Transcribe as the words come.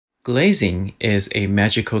Glazing is a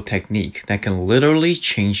magical technique that can literally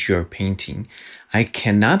change your painting. I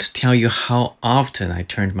cannot tell you how often I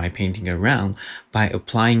turned my painting around by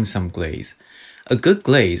applying some glaze. A good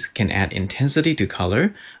glaze can add intensity to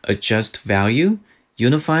color, adjust value,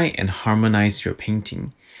 unify and harmonize your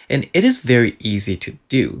painting. And it is very easy to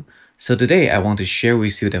do. So today I want to share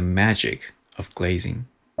with you the magic of glazing.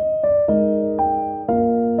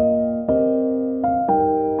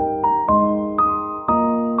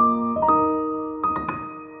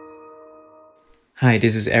 Hi,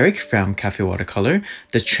 this is Eric from Cafe Watercolor.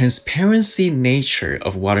 The transparency nature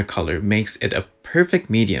of watercolor makes it a perfect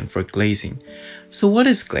medium for glazing. So what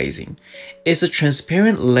is glazing? It's a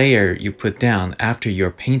transparent layer you put down after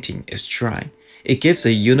your painting is dry. It gives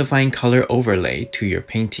a unifying color overlay to your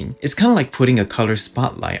painting. It's kind of like putting a color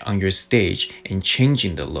spotlight on your stage and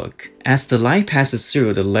changing the look. As the light passes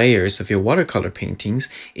through the layers of your watercolor paintings,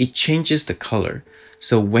 it changes the color.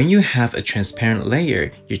 So when you have a transparent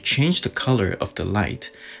layer, you change the color of the light.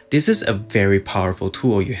 This is a very powerful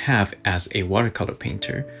tool you have as a watercolor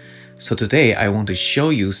painter. So today I want to show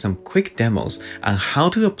you some quick demos on how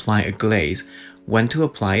to apply a glaze, when to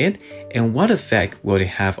apply it, and what effect will it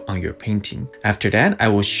have on your painting. After that, I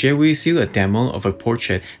will share with you a demo of a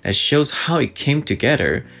portrait that shows how it came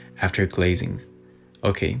together after glazing.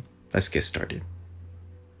 Okay, let's get started.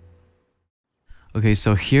 Okay,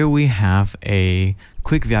 so here we have a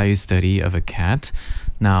quick value study of a cat.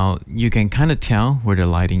 Now you can kind of tell where the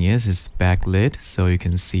lighting is. It's backlit, so you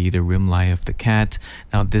can see the rim light of the cat.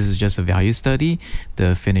 Now this is just a value study.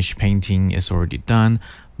 The finished painting is already done,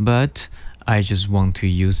 but I just want to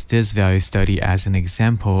use this value study as an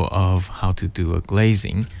example of how to do a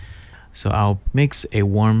glazing. So I'll mix a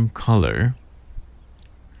warm color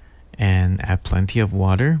and add plenty of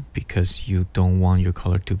water because you don't want your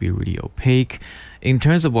color to be really opaque. In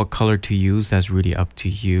terms of what color to use, that's really up to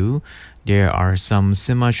you. There are some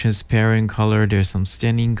semi-transparent color, there's some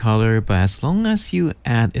standing color, but as long as you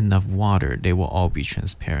add enough water, they will all be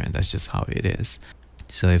transparent. That's just how it is.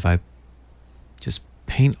 So if I just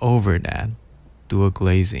paint over that, do a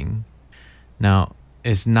glazing. Now,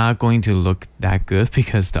 it's not going to look that good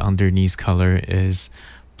because the underneath color is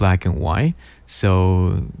black and white.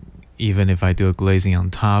 So even if I do a glazing on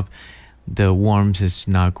top, the warmth is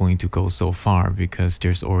not going to go so far because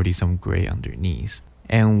there's already some gray underneath.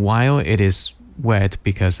 And while it is wet,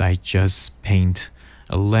 because I just paint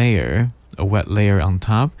a wet layer on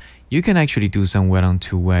top, you can actually do some wet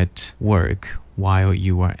onto wet work while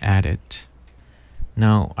you are at it.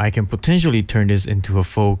 Now, I can potentially turn this into a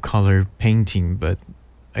full color painting, but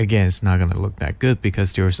again, it's not going to look that good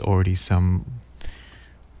because there's already some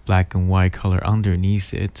black and white color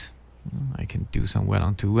underneath it. I can do some wet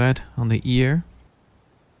onto wet on the ear.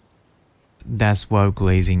 That's what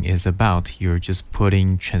glazing is about. You're just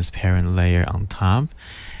putting transparent layer on top,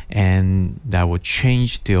 and that will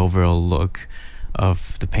change the overall look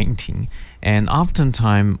of the painting. And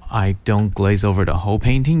oftentimes I don't glaze over the whole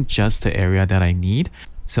painting, just the area that I need.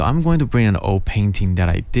 So I'm going to bring an old painting that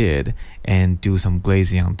I did and do some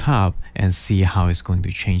glazing on top and see how it's going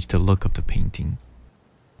to change the look of the painting.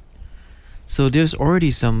 So there's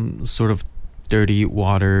already some sort of dirty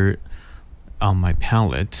water on my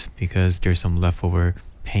palette because there's some leftover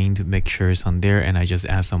paint mixtures on there, and I just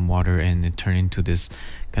add some water and it turned into this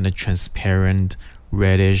kind of transparent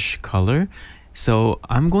reddish color. So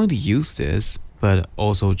I'm going to use this, but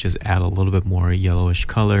also just add a little bit more yellowish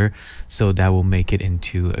color, so that will make it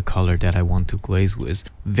into a color that I want to glaze with.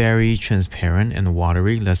 Very transparent and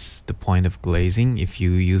watery. That's the point of glazing. If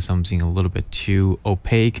you use something a little bit too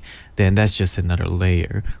opaque, then that's just another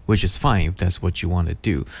layer, which is fine if that's what you want to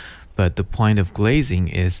do. But the point of glazing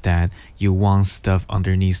is that you want stuff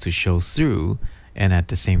underneath to show through, and at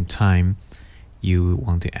the same time you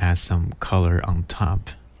want to add some color on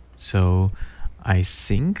top. So I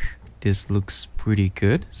think this looks pretty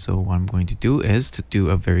good. So what I'm going to do is to do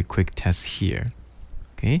a very quick test here.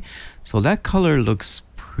 Okay, so that color looks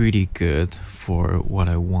pretty good for what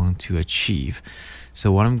I want to achieve.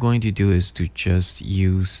 So what I'm going to do is to just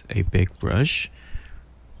use a big brush.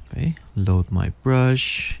 Okay, load my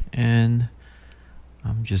brush, and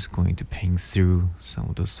I'm just going to paint through some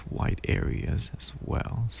of those white areas as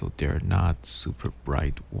well, so they're not super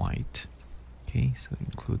bright white. Okay, so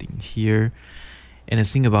including here. And the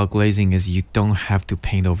thing about glazing is you don't have to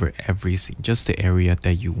paint over everything, just the area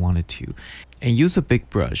that you wanted to. And use a big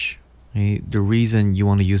brush Okay? The reason you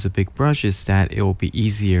want to use a big brush is that it will be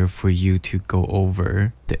easier for you to go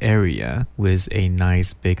over the area with a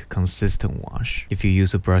nice big consistent wash. If you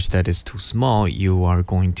use a brush that is too small, you are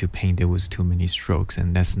going to paint it with too many strokes,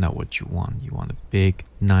 and that's not what you want. You want a big,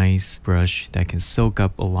 nice brush that can soak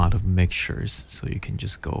up a lot of mixtures, so you can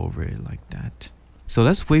just go over it like that. So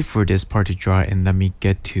let's wait for this part to dry and let me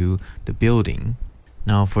get to the building.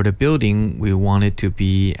 Now for the building, we want it to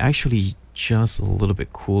be actually just a little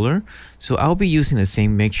bit cooler. So I'll be using the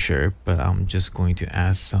same mixture, but I'm just going to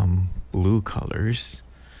add some blue colors.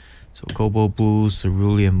 So cobalt blue,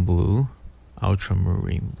 cerulean blue,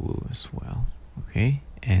 ultramarine blue as well. Okay,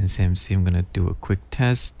 and CMC, I'm gonna do a quick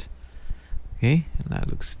test. Okay, and that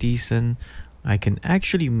looks decent. I can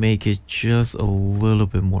actually make it just a little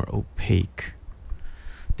bit more opaque.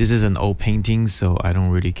 This is an old painting, so I don't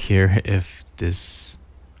really care if this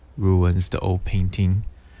ruins the old painting.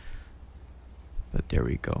 But there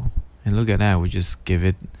we go. And look at that, we just give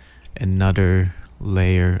it another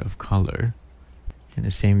layer of color. And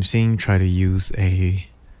the same thing, try to use a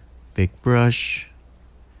big brush.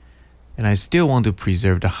 And I still want to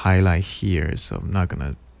preserve the highlight here, so I'm not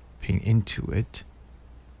gonna paint into it.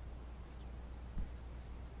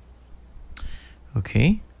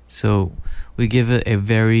 Okay, so we give it a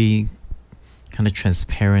very kind of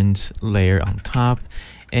transparent layer on top.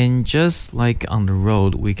 And just like on the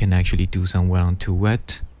road, we can actually do some wet on to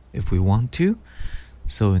wet if we want to.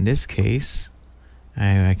 So in this case, I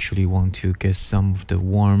actually want to get some of the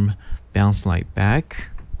warm bounce light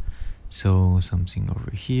back. So something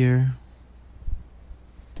over here.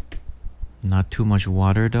 Not too much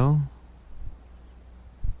water though.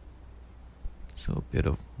 So a bit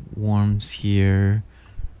of warmth here.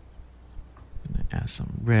 I'm gonna add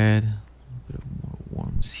some red, a bit of more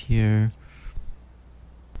warmth here.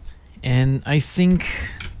 And I think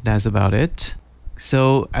that's about it.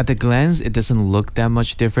 So at the glance, it doesn't look that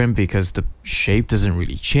much different because the shape doesn't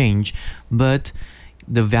really change, but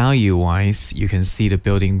the value wise, you can see the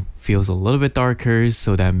building feels a little bit darker.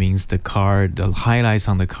 So that means the highlights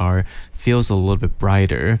on the car feels a little bit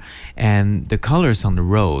brighter, and the colors on the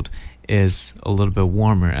road is a little bit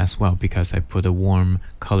warmer as well because I put a warm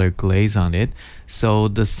color glaze on it. So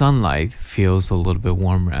the sunlight feels a little bit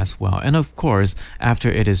warmer as well. And of course, after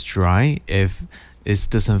it is dry, if it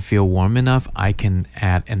doesn't feel warm enough, I can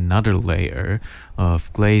add another layer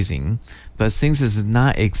of glazing. But since it's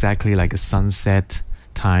not exactly like a sunset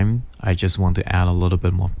time, I just want to add a little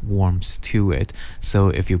bit more warmth to it. So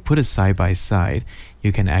if you put it side by side,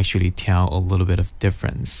 you can actually tell a little bit of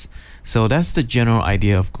difference. So that's the general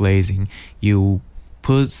idea of glazing. You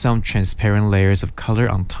put some transparent layers of color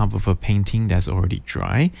on top of a painting that's already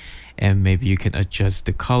dry, and maybe you can adjust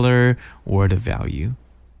the color or the value.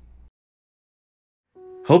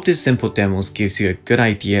 Hope this simple demo gives you a good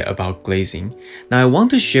idea about glazing. Now I want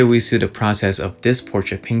to share with you the process of this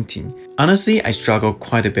portrait painting. Honestly, I struggled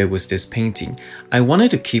quite a bit with this painting. I wanted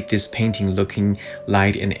to keep this painting looking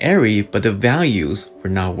light and airy, but the values were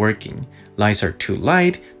not working. Lights are too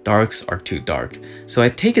light, darks are too dark. So I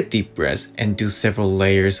take a deep breath and do several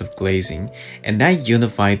layers of glazing, and that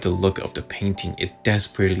unified the look of the painting it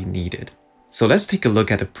desperately needed. So let's take a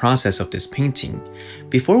look at the process of this painting.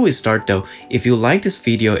 Before we start though, if you like this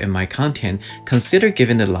video and my content, consider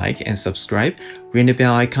giving a like and subscribe, ring the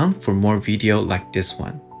bell icon for more video like this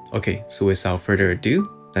one. Okay, so without further ado,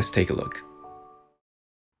 let's take a look.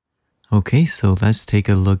 Okay, so let's take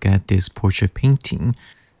a look at this portrait painting.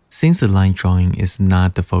 Since the line drawing is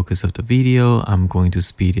not the focus of the video, I'm going to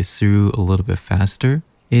speed it through a little bit faster.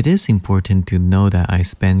 It is important to know that I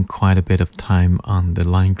spend quite a bit of time on the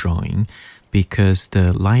line drawing because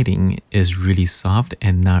the lighting is really soft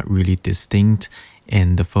and not really distinct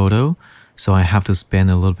in the photo. So I have to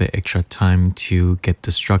spend a little bit extra time to get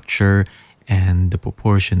the structure and the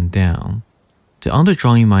proportion down. The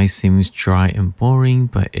underdrawing might seem dry and boring,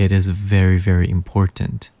 but it is very, very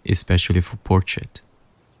important, especially for portrait.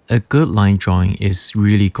 A good line drawing is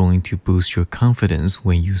really going to boost your confidence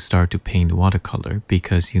when you start to paint watercolor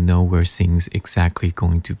because you know where things exactly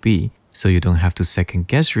going to be, so you don't have to second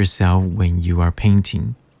guess yourself when you are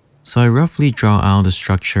painting. So I roughly draw out the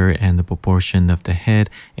structure and the proportion of the head,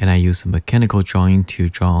 and I use a mechanical drawing to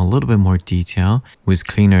draw a little bit more detail with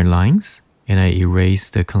cleaner lines, and I erase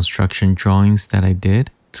the construction drawings that I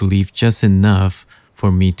did to leave just enough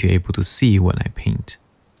for me to be able to see when I paint.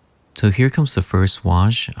 So here comes the first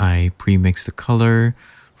wash. I pre-mix the color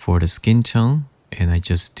for the skin tone, and I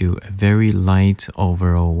just do a very light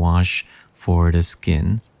overall wash for the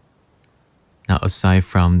skin. Now aside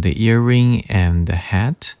from the earring and the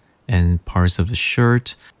hat and parts of the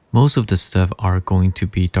shirt, Most of the stuff are going to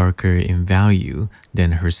be darker in value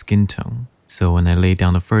than her skin tone. So when I lay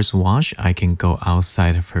down the first wash, I can go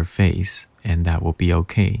outside of her face and that will be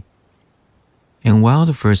okay. And while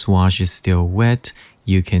the first wash is still wet,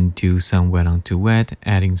 you can do some wet onto wet,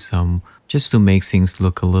 adding some just to make things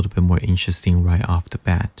look a little bit more interesting right off the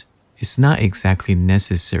bat. It's not exactly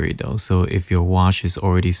necessary though, so if your wash is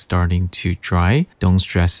already starting to dry, don't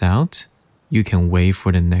stress out. You can wait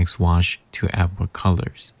for the next wash to add more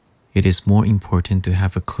colors. It is more important to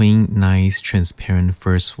have a clean, nice, transparent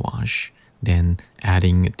first wash than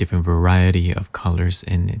adding a different variety of colors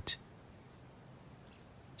in it.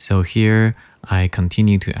 So here, I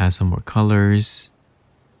continue to add some more colors.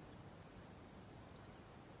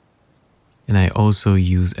 And I also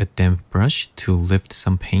use a damp brush to lift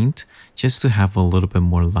some paint just to have a little bit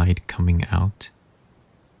more light coming out.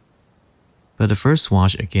 But the first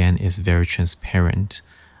wash again is very transparent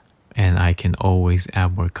and I can always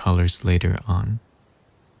add more colors later on.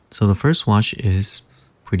 So the first wash is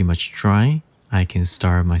pretty much dry. I can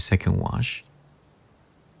start my second wash.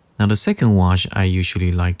 Now the second wash I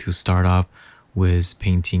usually like to start off with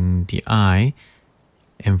painting the eye,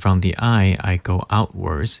 and from the eye I go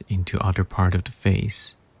outwards into other part of the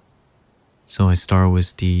face. So I start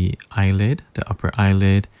with the eyelid, the upper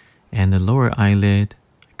eyelid and the lower eyelid,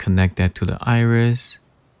 connect that to the iris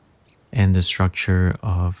and the structure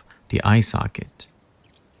of the eye socket.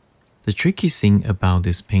 The tricky thing about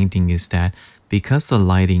this painting is that because the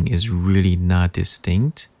lighting is really not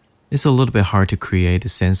distinct, it's a little bit hard to create a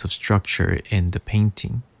sense of structure in the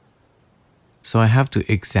painting. So I have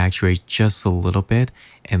to exaggerate just a little bit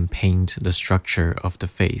and paint the structure of the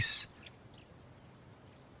face.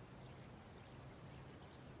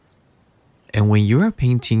 And when you are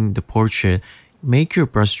painting the portrait, make your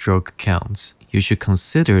brushstroke counts. You should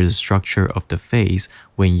consider the structure of the face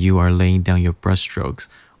when you are laying down your brushstrokes,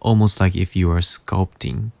 almost like if you are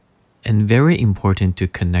sculpting. And very important to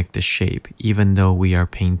connect the shape. Even though we are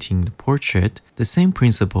painting the portrait, the same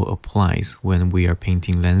principle applies when we are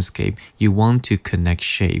painting landscape. You want to connect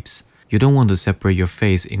shapes. You don't want to separate your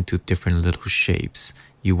face into different little shapes.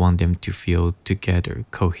 You want them to feel together,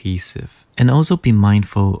 cohesive. And also be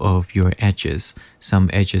mindful of your edges. Some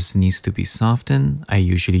edges needs to be softened. I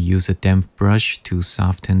usually use a damp brush to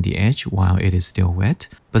soften the edge while it is still wet.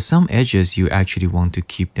 But some edges you actually want to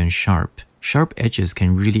keep them sharp. Sharp edges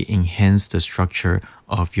can really enhance the structure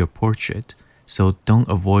of your portrait, so don't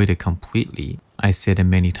avoid it completely. I said it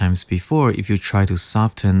many times before, if you try to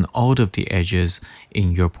soften all of the edges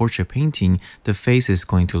in your portrait painting, the face is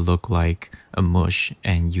going to look like a mush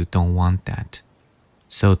and you don't want that.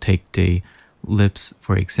 So take the lips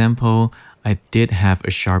for example. I did have a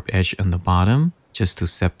sharp edge on the bottom just to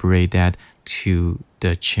separate that to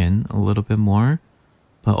the chin a little bit more.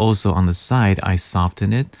 But also on the side, I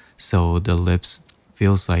soften it so the lips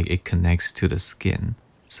feels like it connects to the skin.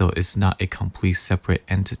 So it's not a complete separate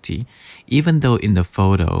entity. Even though in the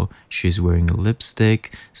photo, she's wearing a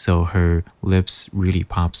lipstick, so her lips really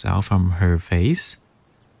pops out from her face,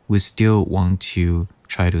 we still want to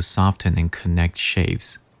try to soften and connect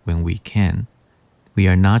shapes when we can. We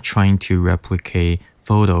are not trying to replicate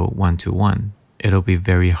photo one-to-one. It'll be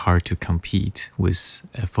very hard to compete with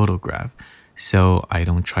a photograph. So I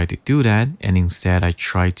don't try to do that, and instead I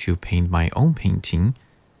try to paint my own painting.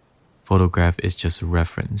 Photograph is just a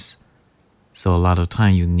reference. So a lot of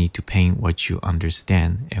time you need to paint what you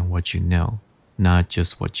understand and what you know, not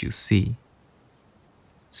just what you see.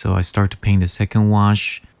 So I start to paint the second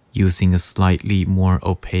wash using a slightly more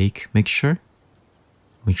opaque mixture.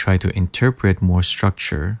 We try to interpret more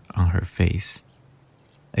structure on her face.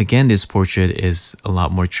 Again, this portrait is a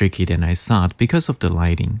lot more tricky than I thought because of the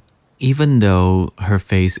lighting. Even though her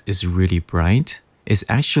face is really bright, it's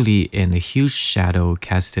actually in a huge shadow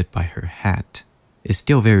casted by her hat. It's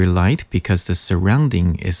still very light because the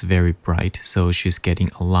surrounding is very bright, so she's getting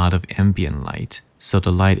a lot of ambient light. So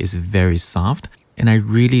the light is very soft, and I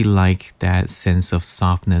really like that sense of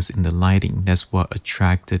softness in the lighting. That's what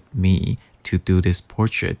attracted me to do this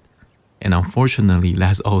portrait. And unfortunately,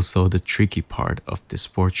 that's also the tricky part of this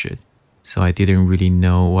portrait. So I didn't really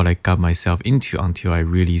know what I got myself into until I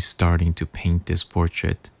really starting to paint this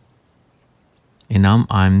portrait. And now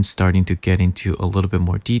I'm starting to get into a little bit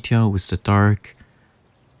more detail with the dark.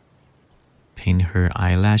 Paint her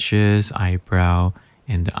eyelashes, eyebrow,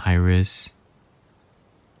 and the iris.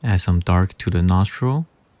 Add some dark to the nostril.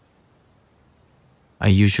 I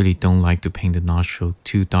usually don't like to paint the nostril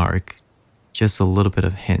too dark. Just a little bit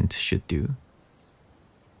of hint should do.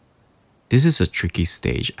 This is a tricky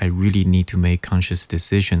stage. I really need to make conscious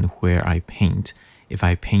decision where I paint. If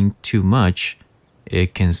I paint too much,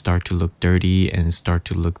 it can start to look dirty and start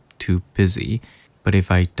to look too busy. But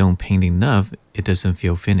if I don't paint enough, it doesn't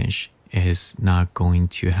feel finished. It is not going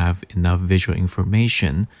to have enough visual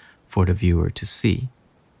information for the viewer to see.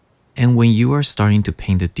 And when you are starting to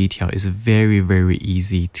paint the detail, it's very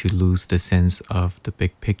easy to lose the sense of the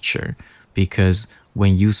big picture, because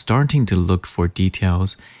when you're starting to look for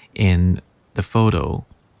details in the photo,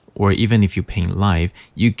 or even if you paint live,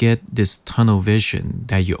 you get this tunnel vision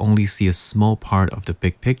that you only see a small part of the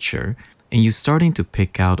big picture, and you're starting to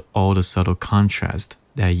pick out all the subtle contrast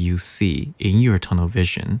that you see in your tunnel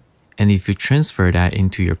vision. And if you transfer that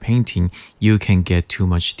into your painting, you can get too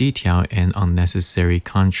much detail and unnecessary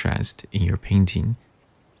contrast in your painting.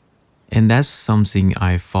 And that's something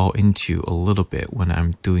I fall into a little bit when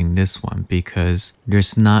I'm doing this one, because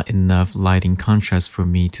there's not enough lighting contrast for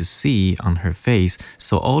me to see on her face,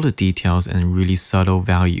 so all the details and really subtle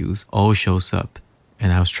values all shows up,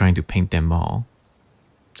 and I was trying to paint them all.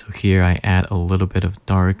 So here I add a little bit of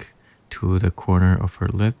dark to the corner of her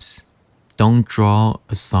lips. Don't draw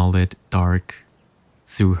a solid dark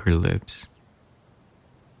through her lips.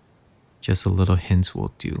 Just a little hint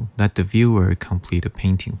will do. Let the viewer complete the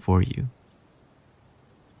painting for you.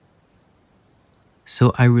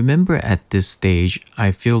 So I remember at this stage,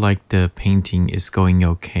 I feel like the painting is going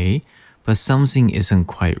okay, but something isn't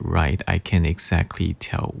quite right. I can't exactly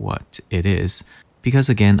tell what it is, because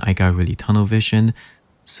again, I got really tunnel vision,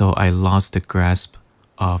 so I lost the grasp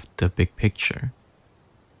of the big picture.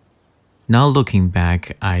 Now looking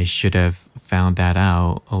back, I should have found that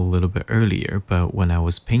out a little bit earlier, but when I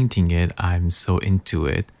was painting it, I'm so into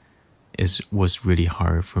it, it was really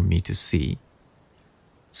hard for me to see.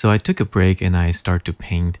 So I took a break and I start to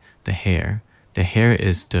paint the hair. The hair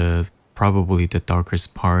is probably the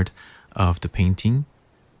darkest part of the painting.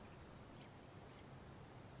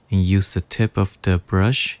 And use the tip of the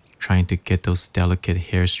brush, trying to get those delicate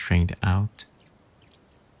hair straightened out.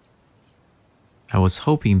 I was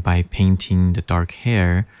hoping by painting the dark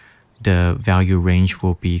hair, the value range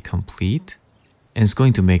will be complete, and it's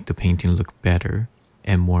going to make the painting look better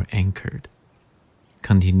and more anchored.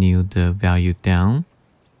 Continue the value down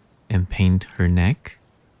and paint her neck.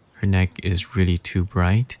 Her neck is really too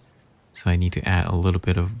bright, so I need to add a little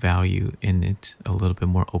bit of value in it, a little bit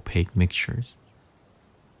more opaque mixtures.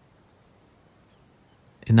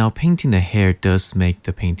 And now painting the hair does make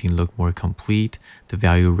the painting look more complete. The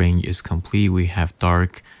value range is complete. We have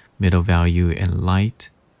dark, middle value, and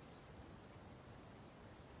light.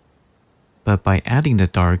 But by adding the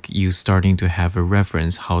dark, you're starting to have a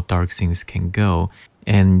reference how dark things can go.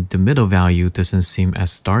 And the middle value doesn't seem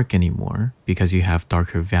as dark anymore because you have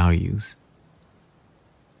darker values.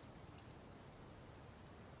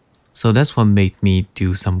 So that's what made me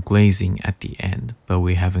do some glazing at the end, but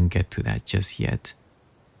we haven't get to that just yet.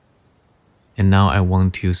 And now I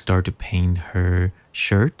want to start to paint her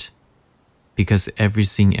shirt because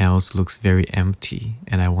everything else looks very empty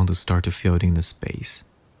and I want to start to fill in the space.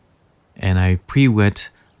 And I pre-wet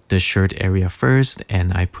the shirt area first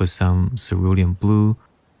and I put some cerulean blue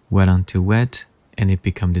wet onto wet and it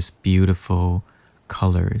becomes this beautiful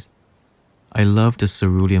color. I love the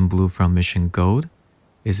cerulean blue from Mission Gold.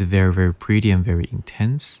 It's very pretty and very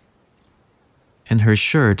intense. And her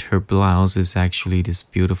shirt, her blouse is actually this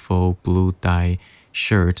beautiful blue dye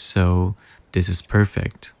shirt, so this is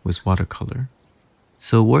perfect with watercolor.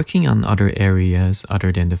 So working on other areas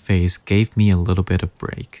other than the face gave me a little bit of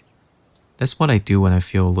break. That's what I do when I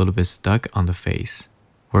feel a little bit stuck on the face.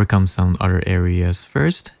 Work on some other areas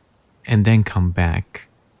first, and then come back.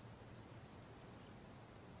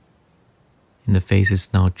 And the face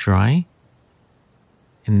is now dry.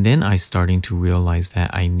 And then I starting to realize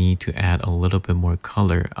that I need to add a little bit more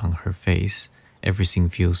color on her face. Everything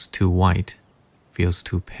feels too white, feels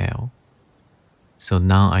too pale. So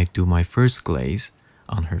now I do my first glaze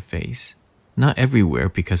on her face. Not everywhere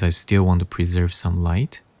because I still want to preserve some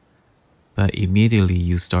light. But immediately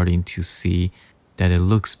you're starting to see that it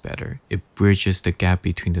looks better. It bridges the gap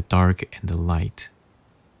between the dark and the light.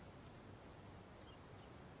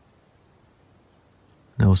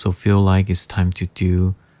 I also feel like it's time to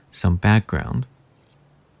do some background.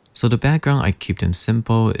 So the background, I keep them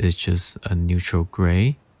simple. It's just a neutral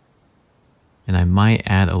gray. And I might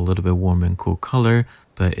add a little bit warm and cool color,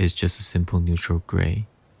 but it's just a simple neutral gray.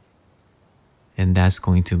 And that's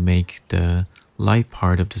going to make the light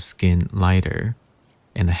part of the skin lighter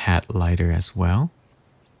and the hat lighter as well.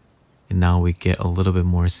 And now we get a little bit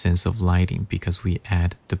more sense of lighting because we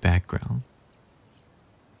add the background.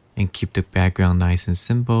 And keep the background nice and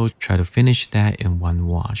simple. Try to finish that in one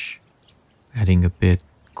wash. Adding a bit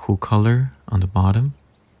cool color on the bottom.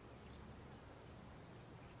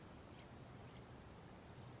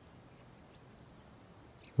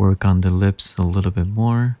 work on the lips a little bit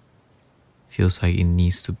more. Feels like it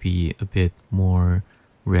needs to be a bit more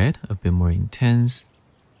red, a bit more intense.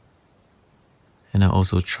 And I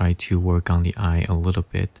also try to work on the eye a little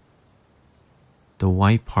bit. The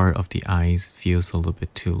white part of the eyes feels a little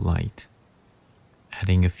bit too light.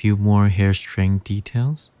 Adding a few more hair string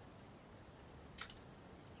details.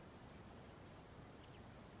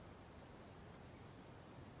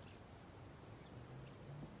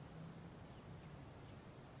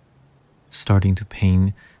 Starting to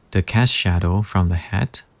paint the cast shadow from the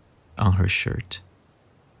hat on her shirt.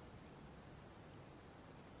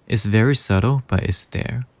 It's very subtle, but it's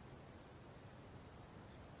there.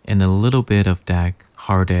 And a little bit of that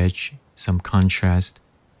hard edge, some contrast,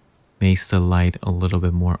 makes the light a little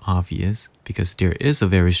bit more obvious because there is a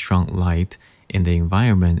very strong light in the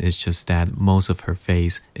environment. It's just that most of her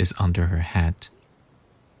face is under her hat.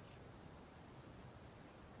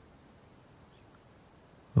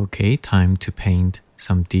 Okay, time to paint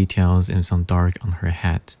some details and some dark on her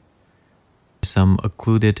hat. Some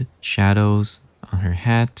occluded shadows on her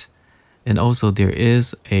hat, and also there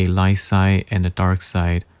is a light side and a dark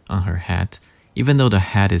side on her hat. Even though the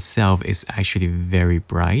hat itself is actually very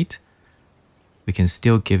bright, we can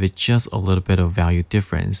still give it just a little bit of value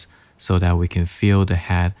difference so that we can feel the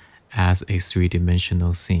hat as a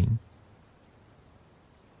three-dimensional scene.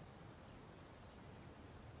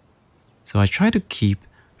 So I try to keep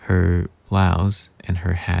her blouse and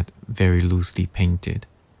her hat very loosely painted.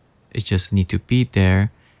 It just needs to be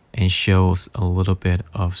there and shows a little bit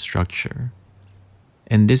of structure.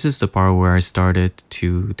 And this is the part where I started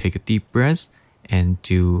to take a deep breath and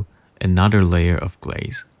do another layer of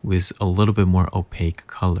glaze with a little bit more opaque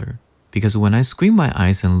color. Because when I squint my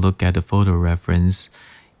eyes and look at the photo reference,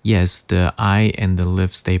 yes, the eye and the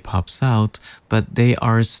lips, they pops out, but they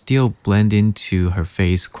are still blend into her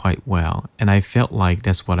face quite well. And I felt like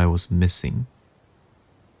that's what I was missing.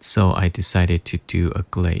 So I decided to do a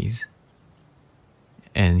glaze.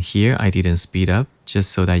 And here I didn't speed up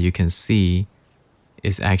just so that you can see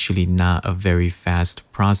it's actually not a very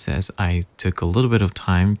fast process. I took a little bit of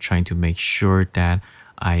time trying to make sure that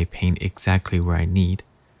I paint exactly where I need.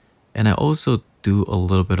 And I also do a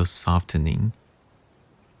little bit of softening.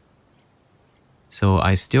 So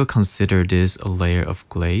I still consider this a layer of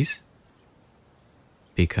glaze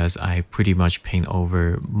because I pretty much paint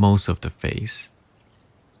over most of the face.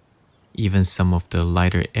 Even some of the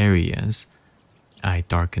lighter areas, I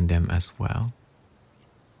darken them as well.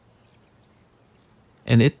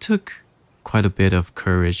 And it took quite a bit of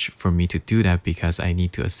courage for me to do that because I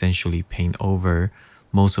need to essentially paint over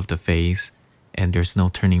most of the face and there's no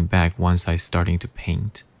turning back once I starting to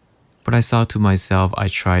paint. But I thought to myself, I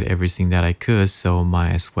tried everything that I could, so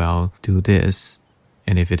might as well do this.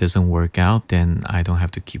 And if it doesn't work out, then I don't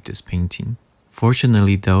have to keep this painting.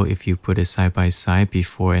 Fortunately though, if you put it side by side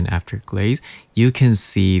before and after glaze, you can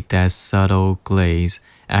see that subtle glaze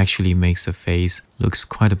actually makes the face looks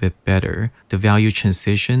quite a bit better. The value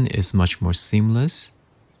transition is much more seamless.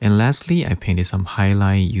 And lastly, I painted some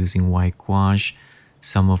highlight using white gouache,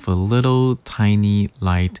 some of a little tiny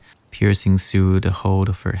light piercing through the hole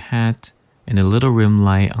of her hat, and a little rim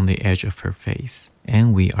light on the edge of her face.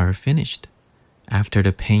 And we are finished. After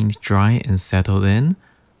the paint dried and settled in,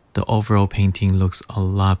 the overall painting looks a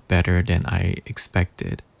lot better than I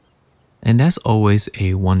expected. And that's always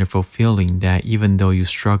a wonderful feeling that even though you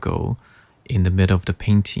struggle in the middle of the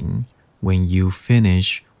painting, when you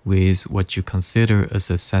finish with what you consider a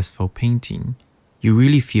successful painting, you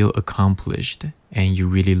really feel accomplished and you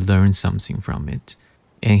really learn something from it.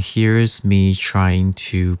 And here's me trying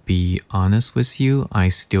to be honest with you. I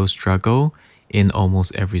still struggle in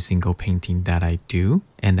almost every single painting that I do,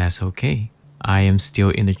 and that's okay. I am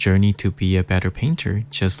still in the journey to be a better painter,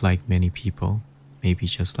 just like many people, maybe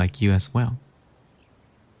just like you as well.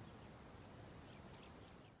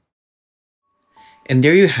 And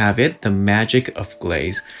there you have it, the magic of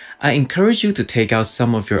glaze. I encourage you to take out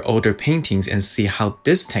some of your older paintings and see how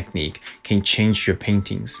this technique can change your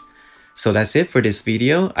paintings. So that's it for this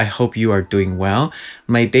video. I hope you are doing well.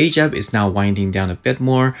 My day job is now winding down a bit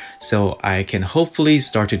more, so I can hopefully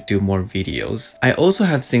start to do more videos. I also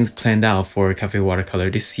have things planned out for Cafe Watercolor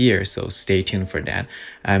this year, so stay tuned for that.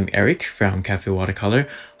 I'm Eric from Cafe Watercolor.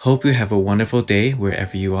 Hope you have a wonderful day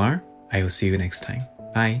wherever you are. I will see you next time.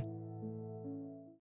 Bye.